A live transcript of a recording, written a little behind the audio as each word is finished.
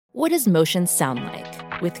What does motion sound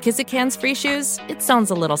like? With Kizikans free shoes, it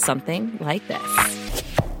sounds a little something like this.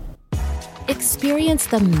 Experience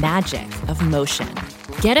the magic of motion.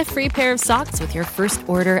 Get a free pair of socks with your first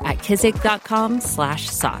order at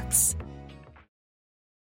kizik.com/socks.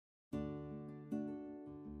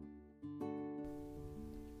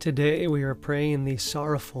 Today we are praying the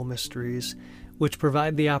sorrowful mysteries, which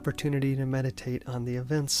provide the opportunity to meditate on the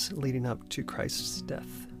events leading up to Christ's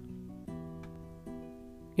death.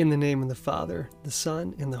 In the name of the Father, the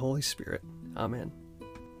Son, and the Holy Spirit. Amen.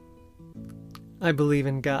 I believe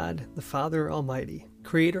in God, the Father Almighty,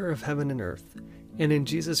 creator of heaven and earth, and in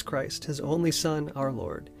Jesus Christ, his only Son, our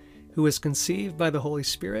Lord, who was conceived by the Holy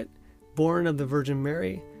Spirit, born of the Virgin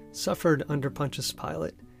Mary, suffered under Pontius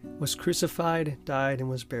Pilate, was crucified, died, and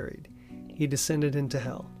was buried. He descended into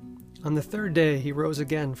hell. On the third day he rose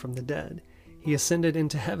again from the dead. He ascended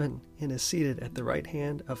into heaven and is seated at the right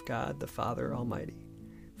hand of God the Father Almighty.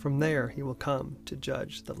 From there he will come to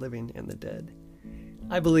judge the living and the dead.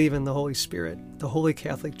 I believe in the Holy Spirit, the Holy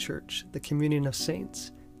Catholic Church, the communion of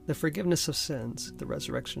saints, the forgiveness of sins, the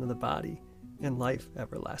resurrection of the body, and life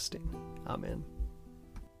everlasting. Amen.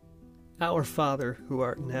 Our Father, who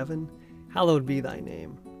art in heaven, hallowed be thy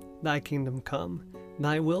name. Thy kingdom come,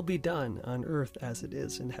 thy will be done on earth as it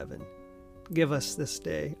is in heaven. Give us this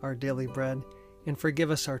day our daily bread, and forgive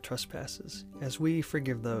us our trespasses, as we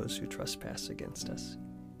forgive those who trespass against us.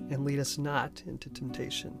 And lead us not into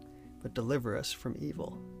temptation, but deliver us from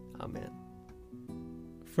evil. Amen.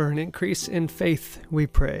 For an increase in faith, we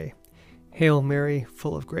pray. Hail Mary,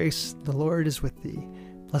 full of grace, the Lord is with thee.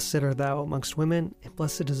 Blessed art thou amongst women, and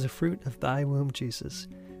blessed is the fruit of thy womb, Jesus.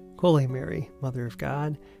 Holy Mary, Mother of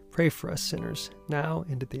God, pray for us sinners, now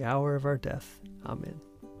and at the hour of our death. Amen.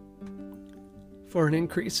 For an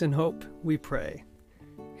increase in hope, we pray.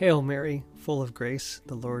 Hail Mary, full of grace,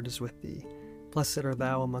 the Lord is with thee. Blessed art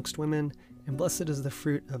thou amongst women, and blessed is the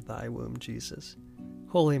fruit of thy womb, Jesus.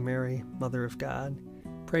 Holy Mary, Mother of God,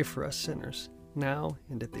 pray for us sinners, now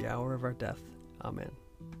and at the hour of our death. Amen.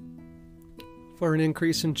 For an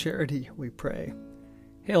increase in charity, we pray.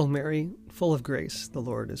 Hail Mary, full of grace, the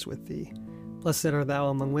Lord is with thee. Blessed art thou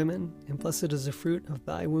among women, and blessed is the fruit of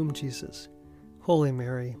thy womb, Jesus. Holy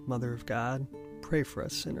Mary, Mother of God, pray for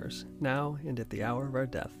us sinners, now and at the hour of our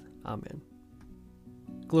death. Amen.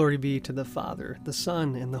 Glory be to the Father, the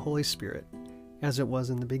Son, and the Holy Spirit, as it was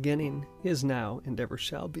in the beginning, is now, and ever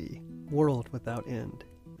shall be, world without end.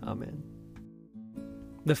 Amen.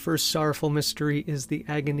 The first sorrowful mystery is the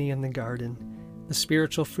agony in the garden. The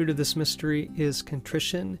spiritual fruit of this mystery is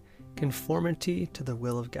contrition, conformity to the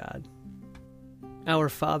will of God. Our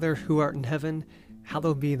Father, who art in heaven,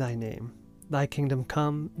 hallowed be thy name. Thy kingdom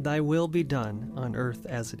come, thy will be done, on earth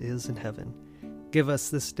as it is in heaven. Give us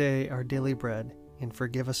this day our daily bread, and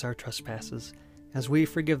forgive us our trespasses, as we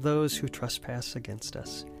forgive those who trespass against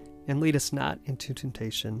us. And lead us not into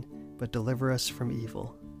temptation, but deliver us from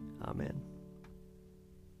evil. Amen.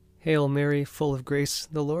 Hail Mary, full of grace,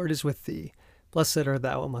 the Lord is with thee. Blessed art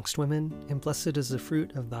thou amongst women, and blessed is the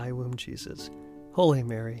fruit of thy womb, Jesus. Holy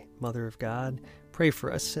Mary, Mother of God, pray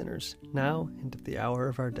for us sinners, now and at the hour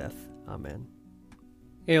of our death. Amen.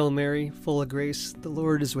 Hail Mary, full of grace, the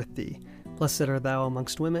Lord is with thee. Blessed art thou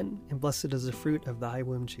amongst women, and blessed is the fruit of thy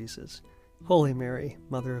womb, Jesus. Holy Mary,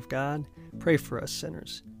 Mother of God, pray for us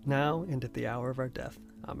sinners, now and at the hour of our death.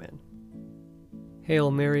 Amen. Hail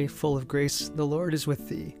Mary, full of grace, the Lord is with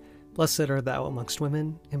thee. Blessed art thou amongst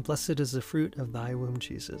women, and blessed is the fruit of thy womb,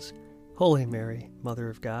 Jesus. Holy Mary, Mother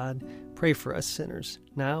of God, pray for us sinners,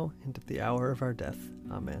 now and at the hour of our death.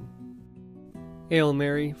 Amen. Hail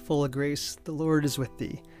Mary, full of grace, the Lord is with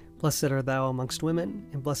thee. Blessed art thou amongst women,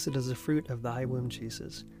 and blessed is the fruit of thy womb,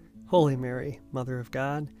 Jesus. Holy Mary, Mother of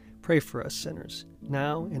God, pray for us sinners,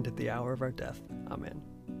 now and at the hour of our death. Amen.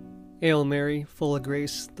 Hail Mary, full of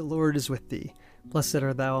grace, the Lord is with thee. Blessed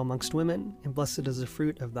art thou amongst women, and blessed is the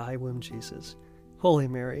fruit of thy womb, Jesus. Holy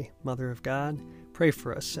Mary, Mother of God, pray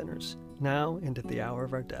for us sinners, now and at the hour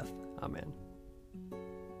of our death. Amen.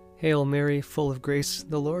 Hail Mary, full of grace,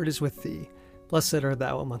 the Lord is with thee. Blessed art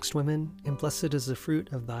thou amongst women, and blessed is the fruit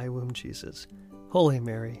of thy womb, Jesus. Holy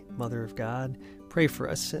Mary, Mother of God, pray for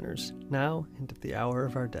us sinners, now and at the hour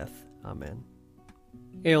of our death. Amen.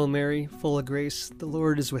 Hail Mary, full of grace, the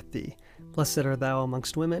Lord is with thee. Blessed art thou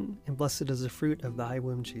amongst women, and blessed is the fruit of thy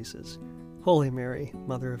womb, Jesus. Holy Mary,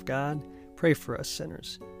 Mother of God, pray for us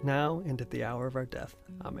sinners, now and at the hour of our death.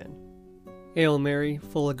 Amen. Hail Mary,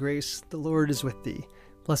 full of grace, the Lord is with thee.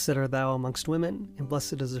 Blessed art thou amongst women, and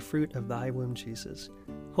blessed is the fruit of thy womb, Jesus.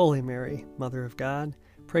 Holy Mary, Mother of God,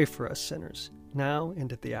 pray for us sinners, now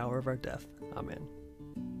and at the hour of our death. Amen.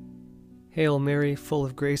 Hail Mary, full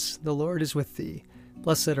of grace, the Lord is with thee.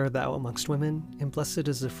 Blessed art thou amongst women, and blessed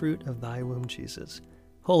is the fruit of thy womb, Jesus.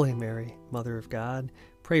 Holy Mary, Mother of God,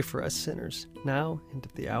 pray for us sinners, now and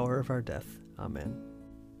at the hour of our death. Amen.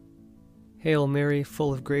 Hail Mary,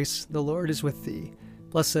 full of grace, the Lord is with thee.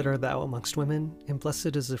 Blessed art thou amongst women, and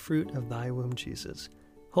blessed is the fruit of thy womb, Jesus.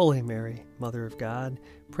 Holy Mary, Mother of God,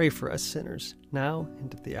 pray for us sinners, now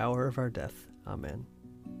and at the hour of our death. Amen.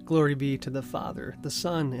 Glory be to the Father, the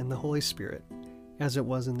Son, and the Holy Spirit, as it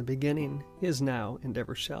was in the beginning, is now, and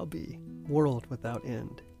ever shall be, world without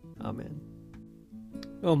end. Amen.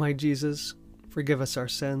 O my Jesus, forgive us our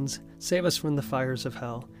sins, save us from the fires of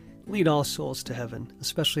hell, lead all souls to heaven,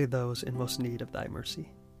 especially those in most need of thy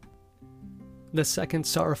mercy. The second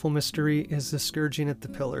sorrowful mystery is the scourging at the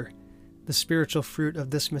pillar. The spiritual fruit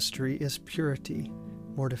of this mystery is purity,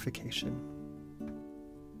 mortification.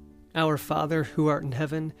 Our Father, who art in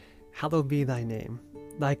heaven, hallowed be thy name.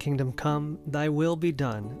 Thy kingdom come, thy will be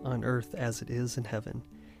done, on earth as it is in heaven.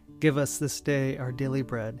 Give us this day our daily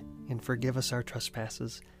bread, and forgive us our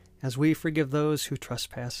trespasses, as we forgive those who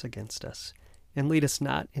trespass against us. And lead us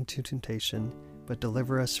not into temptation, but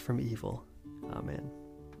deliver us from evil. Amen.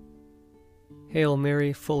 Hail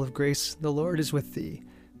Mary, full of grace, the Lord is with thee.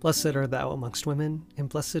 Blessed art thou amongst women, and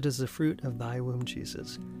blessed is the fruit of thy womb,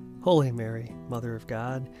 Jesus. Holy Mary, Mother of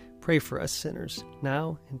God, pray for us sinners,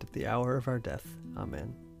 now and at the hour of our death.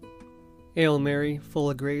 Amen. Hail Mary, full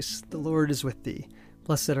of grace, the Lord is with thee.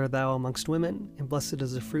 Blessed art thou amongst women, and blessed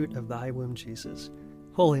is the fruit of thy womb, Jesus.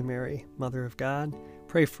 Holy Mary, Mother of God,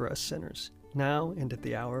 pray for us sinners, now and at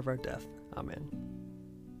the hour of our death. Amen.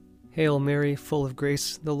 Hail Mary, full of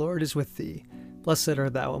grace, the Lord is with thee. Blessed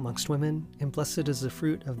art thou amongst women, and blessed is the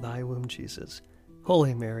fruit of thy womb, Jesus.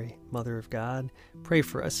 Holy Mary, Mother of God, pray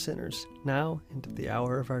for us sinners, now and at the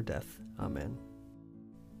hour of our death. Amen.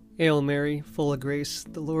 Hail Mary, full of grace,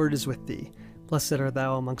 the Lord is with thee. Blessed art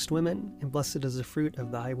thou amongst women, and blessed is the fruit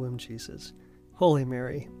of thy womb, Jesus. Holy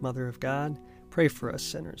Mary, Mother of God, pray for us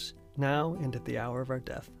sinners, now and at the hour of our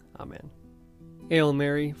death. Amen. Hail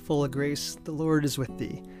Mary, full of grace, the Lord is with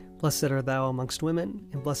thee. Blessed art thou amongst women,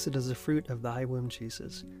 and blessed is the fruit of thy womb,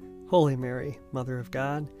 Jesus. Holy Mary, Mother of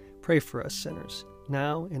God, pray for us sinners,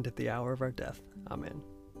 now and at the hour of our death. Amen.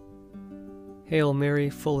 Hail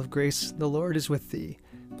Mary, full of grace, the Lord is with thee.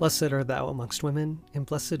 Blessed art thou amongst women, and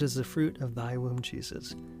blessed is the fruit of thy womb,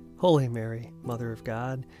 Jesus. Holy Mary, Mother of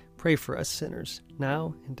God, pray for us sinners,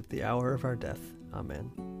 now and at the hour of our death.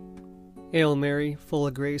 Amen. Hail Mary, full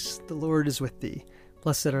of grace, the Lord is with thee.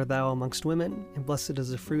 Blessed art thou amongst women, and blessed is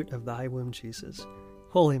the fruit of thy womb, Jesus.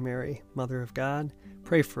 Holy Mary, Mother of God,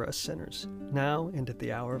 pray for us sinners, now and at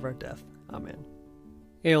the hour of our death. Amen.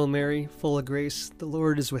 Hail Mary, full of grace, the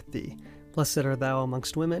Lord is with thee. Blessed art thou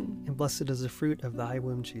amongst women, and blessed is the fruit of thy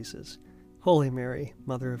womb, Jesus. Holy Mary,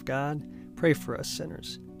 Mother of God, pray for us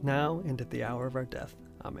sinners, now and at the hour of our death.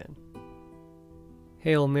 Amen.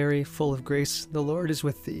 Hail Mary, full of grace, the Lord is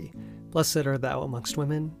with thee. Blessed art thou amongst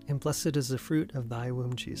women, and blessed is the fruit of thy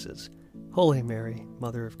womb, Jesus. Holy Mary,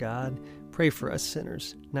 Mother of God, pray for us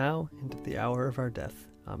sinners, now and at the hour of our death.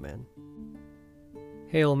 Amen.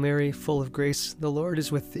 Hail Mary, full of grace, the Lord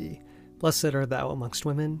is with thee. Blessed art thou amongst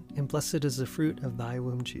women, and blessed is the fruit of thy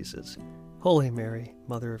womb, Jesus. Holy Mary,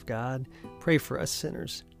 Mother of God, pray for us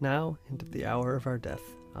sinners, now and at the hour of our death.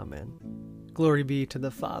 Amen. Glory be to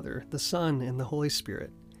the Father, the Son, and the Holy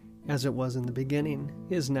Spirit, as it was in the beginning,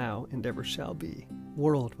 is now, and ever shall be,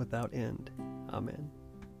 world without end. Amen.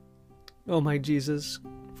 O my Jesus,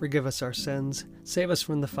 forgive us our sins, save us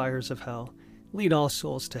from the fires of hell, lead all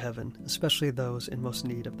souls to heaven, especially those in most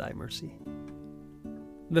need of thy mercy.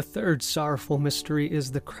 The third sorrowful mystery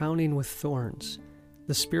is the crowning with thorns.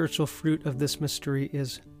 The spiritual fruit of this mystery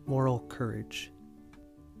is moral courage.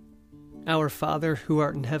 Our Father, who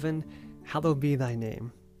art in heaven, hallowed be thy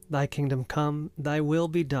name. Thy kingdom come, thy will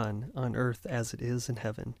be done, on earth as it is in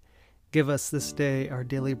heaven. Give us this day our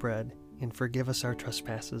daily bread, and forgive us our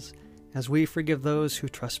trespasses, as we forgive those who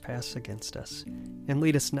trespass against us. And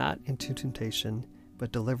lead us not into temptation,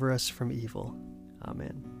 but deliver us from evil.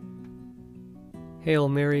 Amen. Hail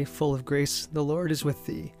Mary, full of grace, the Lord is with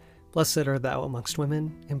thee. Blessed art thou amongst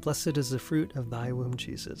women, and blessed is the fruit of thy womb,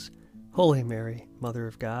 Jesus. Holy Mary, Mother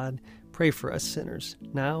of God, pray for us sinners,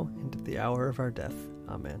 now and at the hour of our death.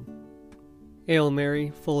 Amen. Hail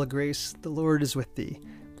Mary, full of grace, the Lord is with thee.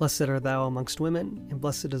 Blessed art thou amongst women, and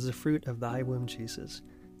blessed is the fruit of thy womb, Jesus.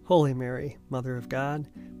 Holy Mary, Mother of God,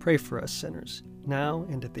 pray for us sinners, now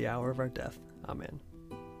and at the hour of our death. Amen.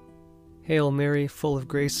 Hail Mary, full of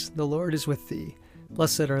grace, the Lord is with thee.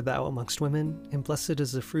 Blessed art thou amongst women, and blessed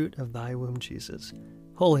is the fruit of thy womb, Jesus.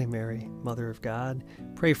 Holy Mary, Mother of God,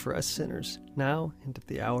 pray for us sinners, now and at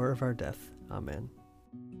the hour of our death. Amen.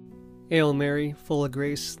 Hail Mary, full of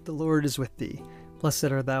grace, the Lord is with thee.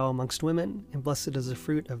 Blessed art thou amongst women, and blessed is the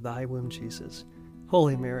fruit of thy womb, Jesus.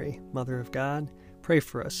 Holy Mary, Mother of God, pray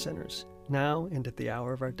for us sinners, now and at the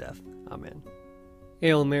hour of our death. Amen.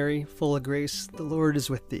 Hail Mary, full of grace, the Lord is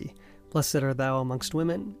with thee. Blessed art thou amongst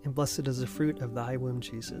women, and blessed is the fruit of thy womb,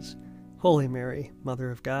 Jesus. Holy Mary,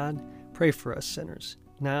 Mother of God, pray for us sinners,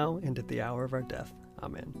 now and at the hour of our death.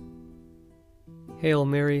 Amen. Hail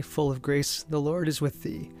Mary, full of grace, the Lord is with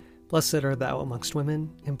thee. Blessed art thou amongst women,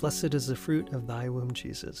 and blessed is the fruit of thy womb,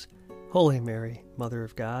 Jesus. Holy Mary, Mother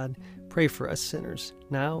of God, pray for us sinners,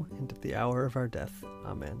 now and at the hour of our death.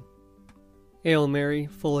 Amen. Hail Mary,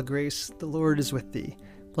 full of grace, the Lord is with thee.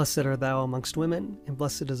 Blessed art thou amongst women, and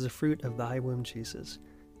blessed is the fruit of thy womb, Jesus.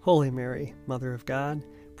 Holy Mary, Mother of God,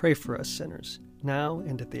 pray for us sinners, now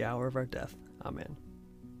and at the hour of our death. Amen.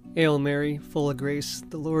 Hail Mary, full of grace,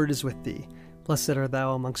 the Lord is with thee. Blessed art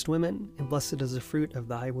thou amongst women, and blessed is the fruit of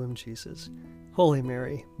thy womb, Jesus. Holy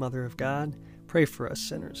Mary, Mother of God, pray for us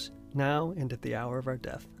sinners, now and at the hour of our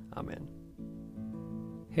death. Amen.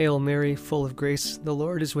 Hail Mary, full of grace, the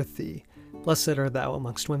Lord is with thee. Blessed art thou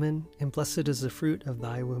amongst women, and blessed is the fruit of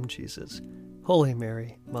thy womb, Jesus. Holy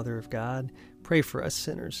Mary, Mother of God, pray for us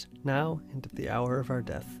sinners, now and at the hour of our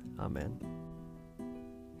death. Amen.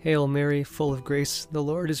 Hail Mary, full of grace, the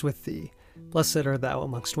Lord is with thee. Blessed art thou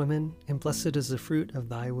amongst women, and blessed is the fruit of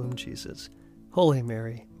thy womb, Jesus. Holy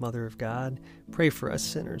Mary, Mother of God, pray for us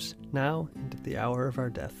sinners, now and at the hour of our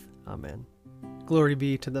death. Amen. Glory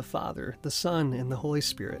be to the Father, the Son, and the Holy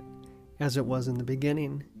Spirit, as it was in the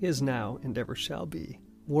beginning, is now, and ever shall be,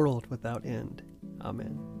 world without end.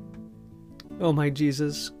 Amen. O my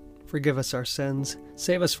Jesus, forgive us our sins,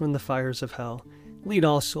 save us from the fires of hell, lead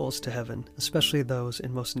all souls to heaven, especially those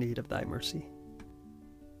in most need of thy mercy.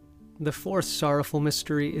 The fourth sorrowful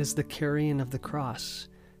mystery is the carrying of the cross.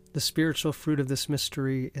 The spiritual fruit of this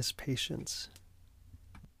mystery is patience.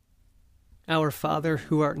 Our Father,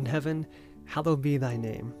 who art in heaven, hallowed be thy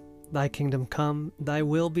name. Thy kingdom come, thy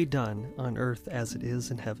will be done, on earth as it is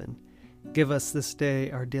in heaven. Give us this day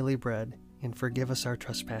our daily bread, and forgive us our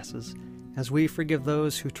trespasses, as we forgive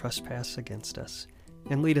those who trespass against us.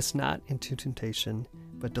 And lead us not into temptation,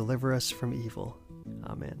 but deliver us from evil.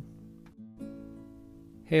 Amen.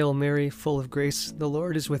 Hail Mary, full of grace, the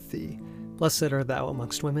Lord is with thee. Blessed art thou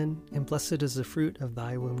amongst women, and blessed is the fruit of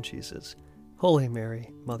thy womb, Jesus. Holy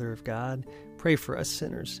Mary, Mother of God, pray for us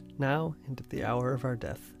sinners, now and at the hour of our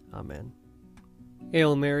death. Amen.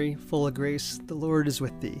 Hail Mary, full of grace, the Lord is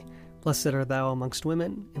with thee. Blessed art thou amongst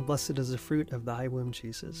women, and blessed is the fruit of thy womb,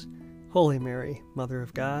 Jesus. Holy Mary, Mother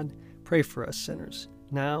of God, pray for us sinners,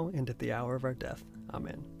 now and at the hour of our death.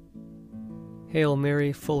 Amen. Hail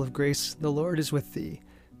Mary, full of grace, the Lord is with thee.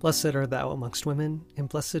 Blessed art thou amongst women, and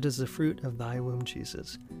blessed is the fruit of thy womb,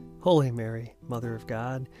 Jesus. Holy Mary, Mother of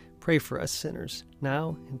God, pray for us sinners,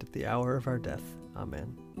 now and at the hour of our death.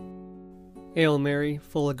 Amen. Hail Mary,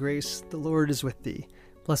 full of grace, the Lord is with thee.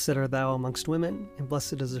 Blessed art thou amongst women, and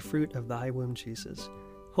blessed is the fruit of thy womb, Jesus.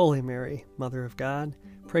 Holy Mary, Mother of God,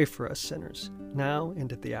 pray for us sinners, now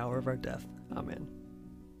and at the hour of our death. Amen.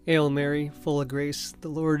 Hail Mary, full of grace, the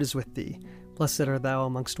Lord is with thee. Blessed art thou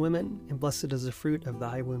amongst women, and blessed is the fruit of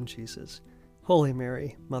thy womb, Jesus. Holy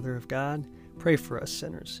Mary, Mother of God, pray for us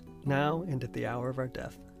sinners, now and at the hour of our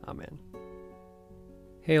death. Amen.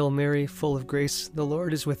 Hail Mary, full of grace, the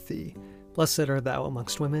Lord is with thee. Blessed art thou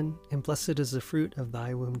amongst women, and blessed is the fruit of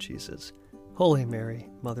thy womb, Jesus. Holy Mary,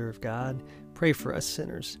 Mother of God, pray for us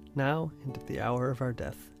sinners, now and at the hour of our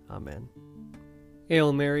death. Amen.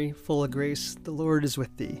 Hail Mary, full of grace, the Lord is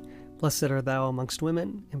with thee. Blessed art thou amongst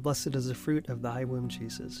women, and blessed is the fruit of thy womb,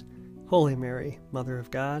 Jesus. Holy Mary, Mother of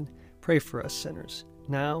God, pray for us sinners,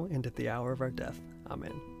 now and at the hour of our death.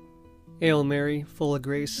 Amen. Hail Mary, full of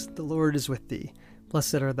grace, the Lord is with thee.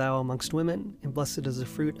 Blessed art thou amongst women, and blessed is the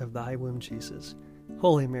fruit of thy womb, Jesus.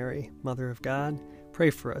 Holy Mary, Mother of God, pray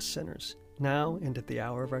for us sinners, now and at the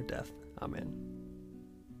hour of our death. Amen.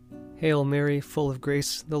 Hail Mary, full of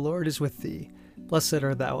grace, the Lord is with thee. Blessed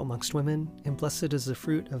art thou amongst women, and blessed is the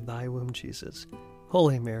fruit of thy womb, Jesus.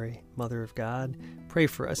 Holy Mary, Mother of God, pray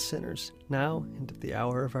for us sinners, now and at the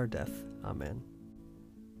hour of our death. Amen.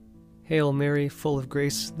 Hail Mary, full of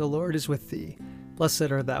grace, the Lord is with thee.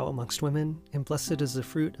 Blessed art thou amongst women, and blessed is the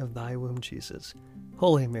fruit of thy womb, Jesus.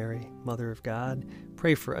 Holy Mary, Mother of God,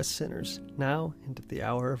 pray for us sinners, now and at the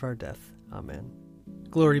hour of our death. Amen.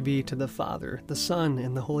 Glory be to the Father, the Son,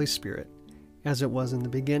 and the Holy Spirit, as it was in the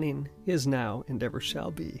beginning, is now, and ever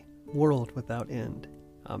shall be, world without end.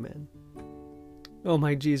 Amen. O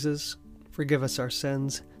my Jesus, forgive us our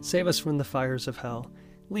sins, save us from the fires of hell,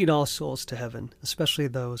 lead all souls to heaven, especially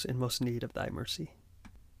those in most need of thy mercy.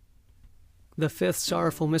 The fifth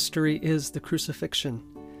sorrowful mystery is the crucifixion.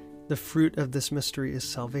 The fruit of this mystery is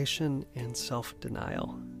salvation and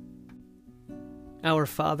self-denial. Our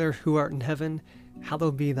Father, who art in heaven,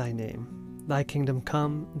 hallowed be thy name. Thy kingdom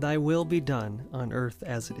come, thy will be done, on earth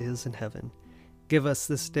as it is in heaven. Give us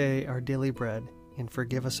this day our daily bread, and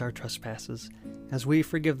forgive us our trespasses, as we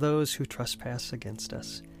forgive those who trespass against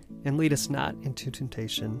us. And lead us not into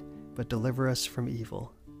temptation, but deliver us from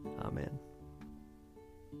evil. Amen.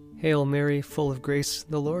 Hail Mary, full of grace,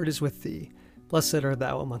 the Lord is with thee. Blessed art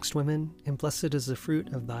thou amongst women, and blessed is the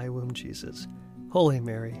fruit of thy womb, Jesus. Holy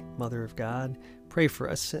Mary, Mother of God, pray for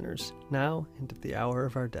us sinners, now and at the hour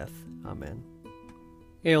of our death. Amen.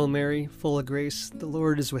 Hail Mary, full of grace, the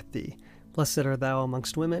Lord is with thee. Blessed art thou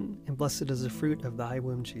amongst women, and blessed is the fruit of thy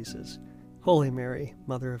womb, Jesus. Holy Mary,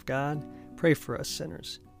 Mother of God, pray for us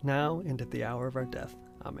sinners, now and at the hour of our death.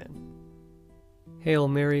 Amen. Hail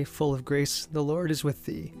Mary, full of grace, the Lord is with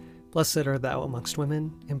thee. Blessed art thou amongst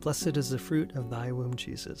women, and blessed is the fruit of thy womb,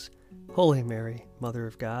 Jesus. Holy Mary, Mother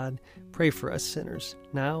of God, pray for us sinners,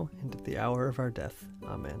 now and at the hour of our death.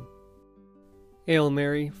 Amen. Hail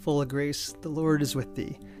Mary, full of grace, the Lord is with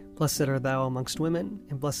thee. Blessed art thou amongst women,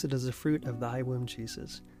 and blessed is the fruit of thy womb,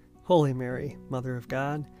 Jesus. Holy Mary, Mother of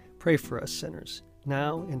God, pray for us sinners,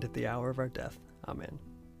 now and at the hour of our death. Amen.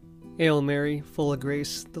 Hail Mary, full of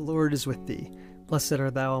grace, the Lord is with thee. Blessed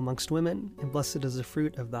art thou amongst women, and blessed is the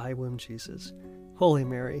fruit of thy womb, Jesus. Holy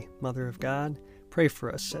Mary, Mother of God, pray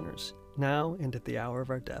for us sinners, now and at the hour of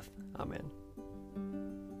our death. Amen.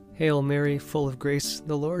 Hail Mary, full of grace,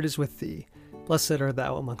 the Lord is with thee. Blessed art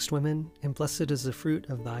thou amongst women, and blessed is the fruit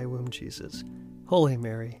of thy womb, Jesus. Holy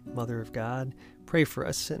Mary, Mother of God, pray for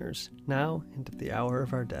us sinners, now and at the hour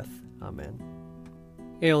of our death. Amen.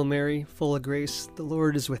 Hail Mary, full of grace, the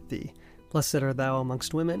Lord is with thee. Blessed art thou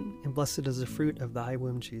amongst women, and blessed is the fruit of thy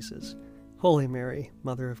womb, Jesus. Holy Mary,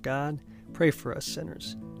 Mother of God, pray for us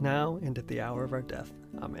sinners, now and at the hour of our death.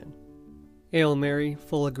 Amen. Hail Mary,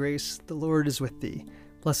 full of grace, the Lord is with thee.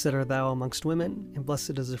 Blessed art thou amongst women, and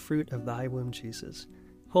blessed is the fruit of thy womb, Jesus.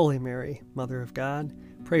 Holy Mary, Mother of God,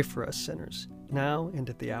 pray for us sinners, now and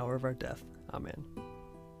at the hour of our death. Amen.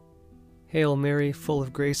 Hail Mary, full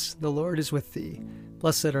of grace, the Lord is with thee.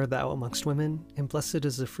 Blessed art thou amongst women, and blessed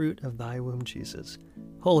is the fruit of thy womb, Jesus.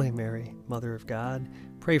 Holy Mary, Mother of God,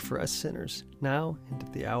 pray for us sinners, now and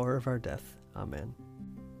at the hour of our death. Amen.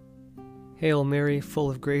 Hail Mary, full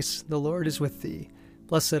of grace, the Lord is with thee.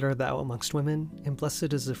 Blessed art thou amongst women, and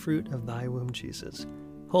blessed is the fruit of thy womb, Jesus.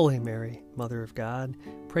 Holy Mary, Mother of God,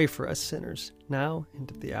 pray for us sinners, now and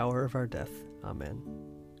at the hour of our death. Amen.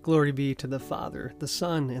 Glory be to the Father, the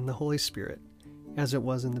Son, and the Holy Spirit, as it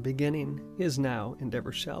was in the beginning, is now, and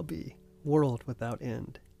ever shall be, world without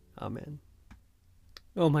end. Amen.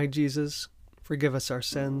 O my Jesus, forgive us our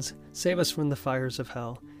sins, save us from the fires of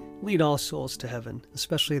hell, lead all souls to heaven,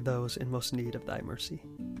 especially those in most need of thy mercy.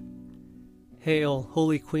 Hail,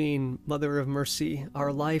 Holy Queen, Mother of Mercy,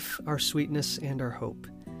 our life, our sweetness, and our hope.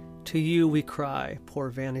 To you we cry, poor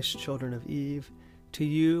vanished children of Eve. To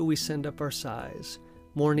you we send up our sighs,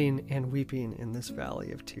 mourning and weeping in this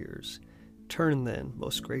valley of tears. Turn then,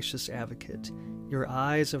 most gracious Advocate, your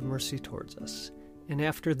eyes of mercy towards us, and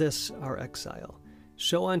after this our exile,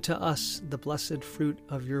 show unto us the blessed fruit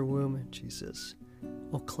of your womb, Jesus.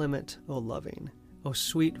 O clement, O loving, O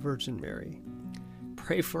sweet Virgin Mary,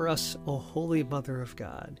 pray for us, O Holy Mother of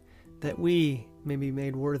God, that we may be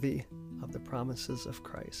made worthy of the promises of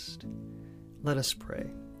Christ. Let us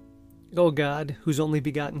pray. O God, whose only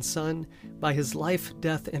begotten Son, by his life,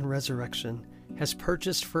 death, and resurrection, has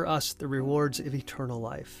purchased for us the rewards of eternal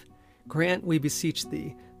life, grant, we beseech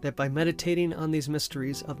thee, that by meditating on these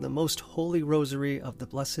mysteries of the most holy Rosary of the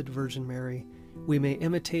Blessed Virgin Mary, we may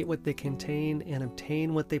imitate what they contain and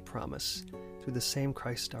obtain what they promise, through the same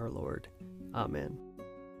Christ our Lord. Amen.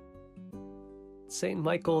 Saint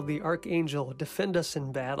Michael the Archangel, defend us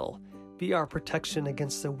in battle. Be our protection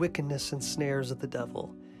against the wickedness and snares of the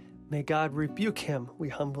devil. May God rebuke him, we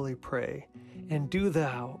humbly pray. And do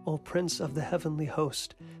thou, O Prince of the heavenly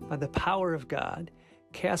host, by the power of God,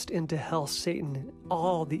 cast into hell Satan and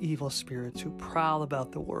all the evil spirits who prowl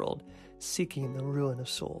about the world, seeking the ruin of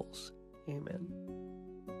souls. Amen.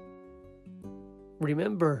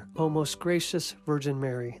 Remember, O most gracious Virgin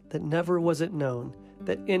Mary, that never was it known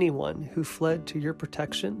that anyone who fled to your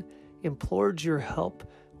protection, implored your help,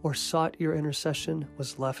 or sought your intercession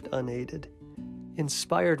was left unaided.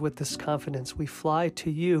 Inspired with this confidence, we fly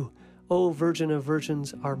to you, O Virgin of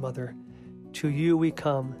Virgins, our Mother. To you we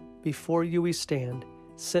come, before you we stand,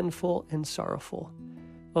 sinful and sorrowful.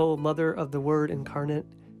 O Mother of the Word incarnate,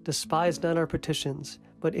 despise not our petitions,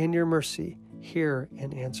 but in your mercy hear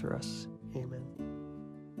and answer us. Amen.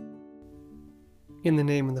 In the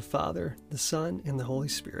name of the Father, the Son, and the Holy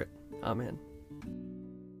Spirit. Amen.